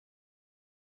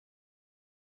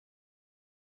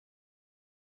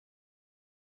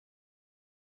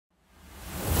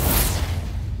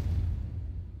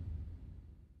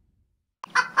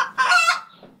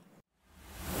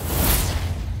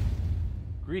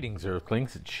Greetings,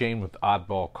 Earthlings. It's Shane with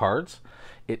Oddball Cards.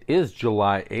 It is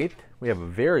July 8th. We have a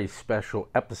very special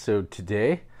episode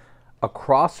today. A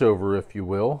crossover, if you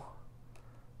will.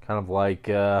 Kind of like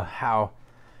how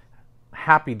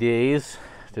Happy Days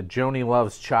to Joni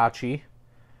Loves Chachi.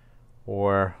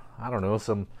 Or, I don't know,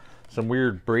 some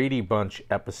weird Brady Bunch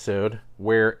episode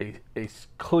where a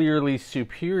clearly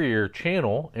superior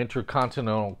channel,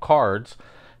 Intercontinental Cards,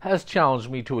 has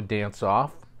challenged me to a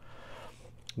dance-off.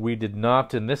 We did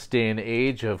not, in this day and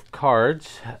age of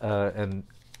cards and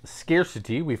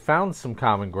scarcity, we found some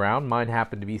common ground. Mine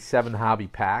happened to be 7 hobby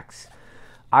packs.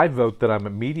 I vote that I'm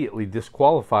immediately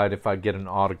disqualified if I get an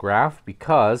autograph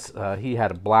because he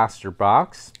had a blaster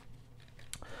box.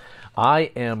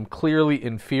 I am clearly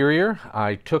inferior.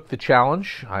 I took the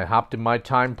challenge. I hopped in my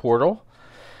time portal.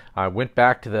 I went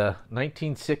back to the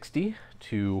 1960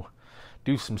 to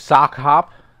do some sock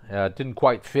hop. Didn't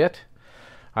quite fit.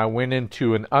 I went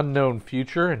into an unknown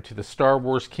future, into the Star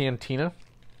Wars Cantina.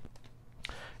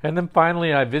 And then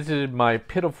finally I visited my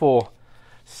pitiful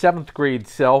 7th grade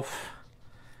self,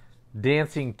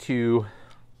 dancing to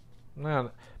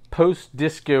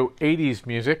post-disco 80s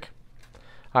music.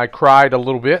 I cried a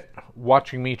little bit,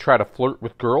 watching me try to flirt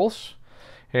with girls.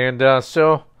 And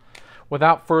so,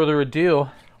 without further ado,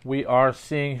 we are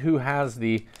seeing who has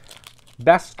the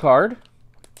best card.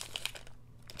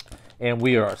 And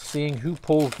we are seeing who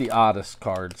pulls the oddest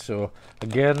card. So,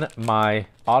 again, my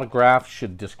autograph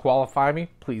should disqualify me.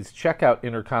 Please check out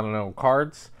Intercontinental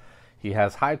Cards. He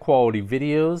has high-quality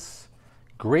videos,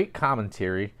 great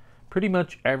commentary, pretty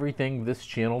much everything this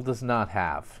channel does not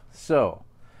have. So,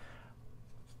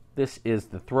 this is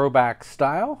the throwback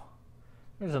style.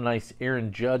 There's a nice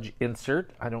Aaron Judge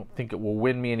insert. I don't think it will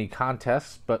win me any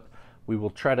contests, but we will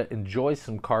try to enjoy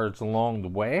some cards along the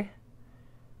way.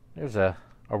 There's a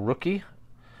rookie.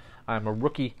 I'm a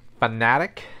rookie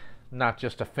fanatic, not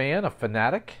just a fan, a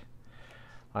fanatic.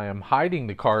 I am hiding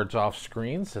the cards off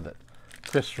screen so that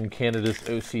Chris from Canada's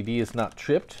OCD is not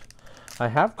tripped. I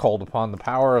have called upon the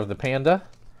power of the panda,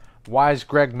 wise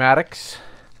Greg Maddox,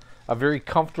 a very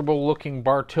comfortable looking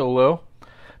Bartolo.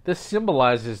 This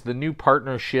symbolizes the new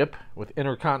partnership with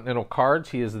Intercontinental Cards.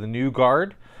 He is the new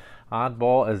guard.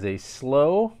 Oddball is a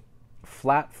slow,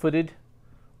 flat-footed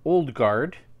old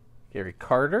guard. Gary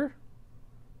Carter.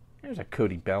 There's a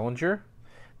Cody Bellinger.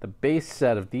 The base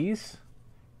set of these,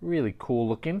 really cool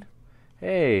looking.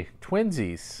 Hey,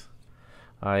 twinsies.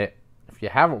 If you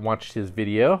haven't watched his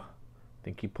video, I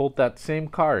think he pulled that same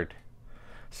card.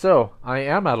 So, I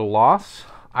am at a loss.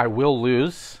 I will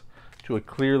lose to a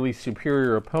clearly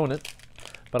superior opponent,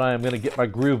 but I am going to get my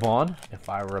groove on. If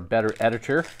I were a better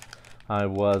editor, I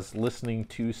was listening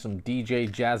to some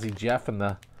DJ Jazzy Jeff and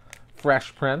the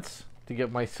Fresh Prince to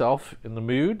get myself in the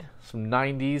mood. Some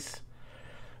 90s,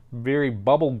 very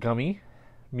bubblegummy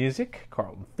music.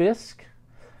 Carlton Fisk,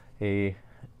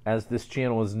 as this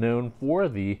channel is known for,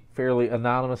 the fairly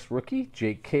anonymous rookie,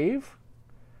 Jake Cave.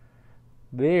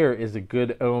 There is a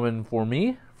good omen for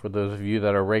me, for those of you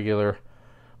that are regular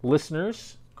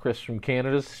listeners. Chris from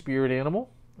Canada's Spirit Animal.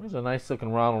 There's a nice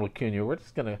looking Ronald Acuna. We're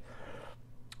just going to,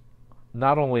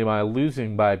 not only am I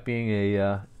losing by being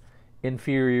a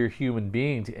inferior human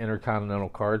being to Intercontinental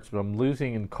Cards, but I'm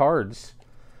losing in cards.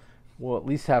 We'll at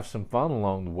least have some fun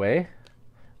along the way.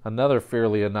 Another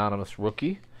fairly anonymous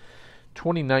rookie.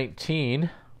 2019,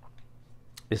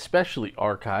 especially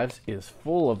Archives, is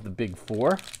full of the big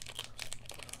four.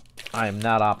 I am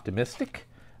not optimistic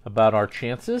about our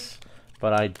chances,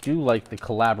 but I do like the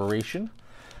collaboration.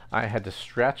 I had to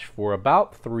stretch for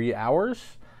about 3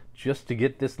 hours just to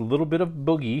get this little bit of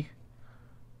boogie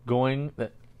going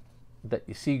that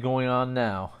you see going on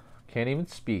now. Can't even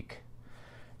speak.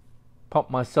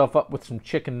 Pump myself up with some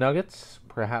chicken nuggets.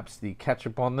 Perhaps the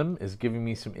ketchup on them is giving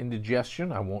me some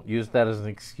indigestion. I won't use that as an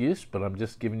excuse, but I'm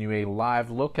just giving you a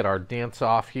live look at our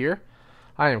dance-off here.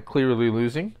 I am clearly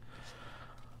losing.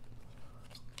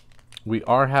 We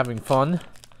are having fun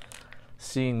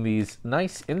seeing these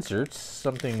nice inserts.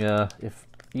 Something, if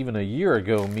even a year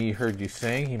ago me heard you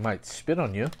saying he might spit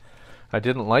on you. I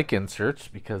didn't like inserts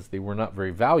because they were not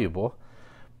very valuable,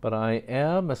 but I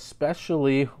am,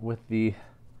 especially with the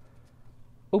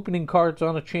opening cards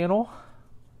on a channel,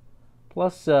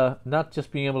 plus not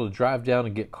just being able to drive down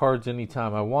and get cards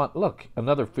anytime I want. Look,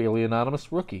 another fairly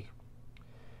anonymous rookie.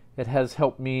 It has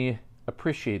helped me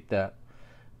appreciate that.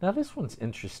 Now this one's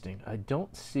interesting. I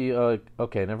don't see,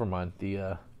 okay, never mind.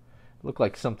 It looked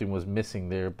like something was missing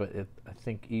there, but I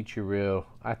think Ichiro,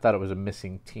 I thought it was a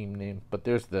missing team name, but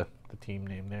there's the team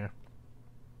name there.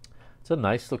 It's a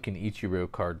nice looking Ichiro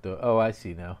card though. Oh, I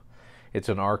see now. It's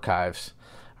an Archives.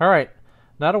 All right,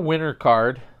 not a winner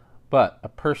card, but a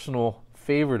personal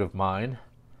favorite of mine,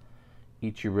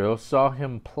 Ichiro. Saw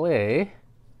him play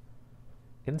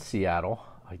in Seattle.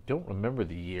 I don't remember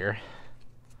the year.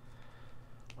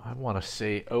 I want to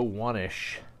say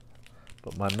 01-ish,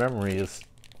 but my memory is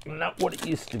not what it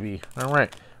used to be. All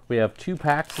right, we have 2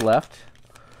 packs left.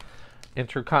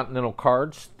 Intercontinental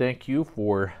cards, thank you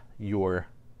for your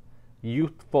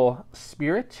youthful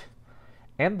spirit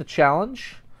and the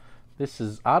challenge. This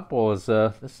is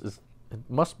Oddball. It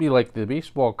must be like the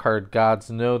baseball card gods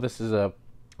know this is a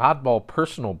Oddball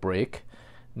personal break.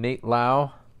 Nate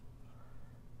Lau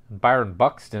and Byron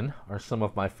Buxton are some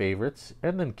of my favorites,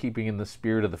 and then keeping in the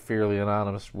spirit of the fairly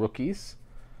anonymous rookies.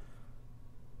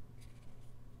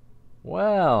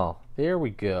 Well, there we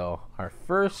go. Our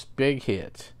first big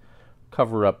hit.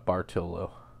 Cover up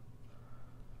Bartolo.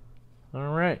 All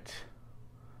right.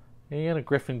 And a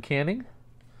Griffin Canning.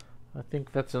 I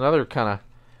think that's another kind of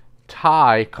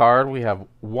tie card. We have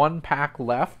 1 pack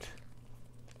left.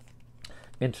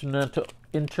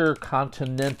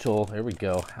 Intercontinental. There we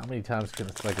go. How many times can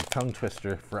it's like a tongue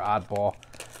twister for Oddball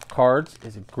cards?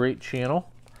 Is a great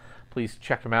channel. Please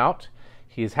check him out.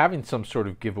 He is having some sort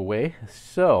of giveaway,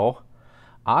 so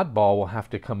Oddball will have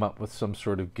to come up with some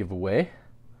sort of giveaway.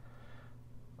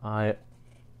 I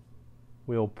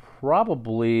will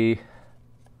probably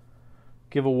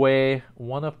give away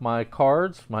one of my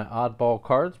cards, my Oddball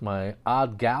cards. My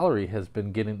odd gallery has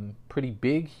been getting pretty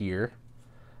big here,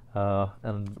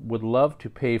 and would love to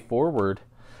pay forward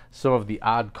some of the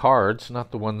odd cards,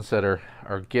 not the ones that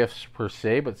are gifts per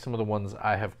se, but some of the ones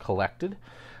I have collected.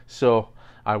 So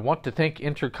I want to thank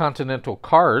Intercontinental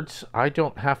Cards. I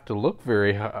don't have to look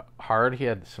very hard. He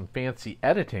had some fancy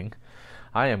editing.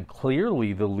 I am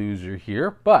clearly the loser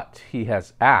here, but he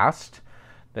has asked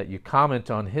that you comment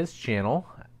on his channel,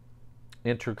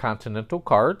 Intercontinental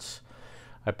Cards.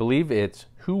 I believe it's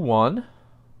who won,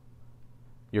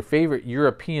 your favorite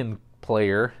European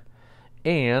player,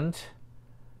 and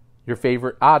your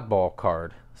favorite Oddball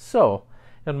card. So,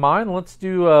 in mine, let's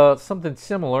do something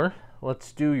similar.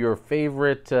 Let's do your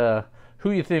favorite,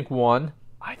 who you think won.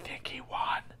 I think he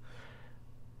won.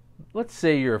 Let's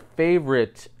say your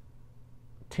favorite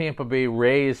Tampa Bay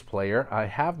Rays player. I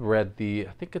have read I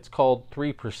think it's called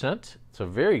 3%. It's a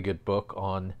very good book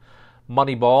on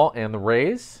Moneyball and the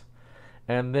Rays.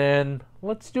 And then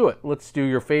let's do it. Let's do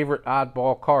your favorite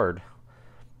Oddball card.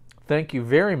 Thank you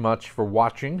very much for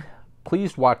watching.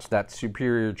 Please watch that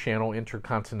superior channel,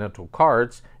 Intercontinental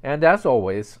Cards. And as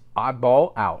always,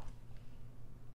 Oddball out.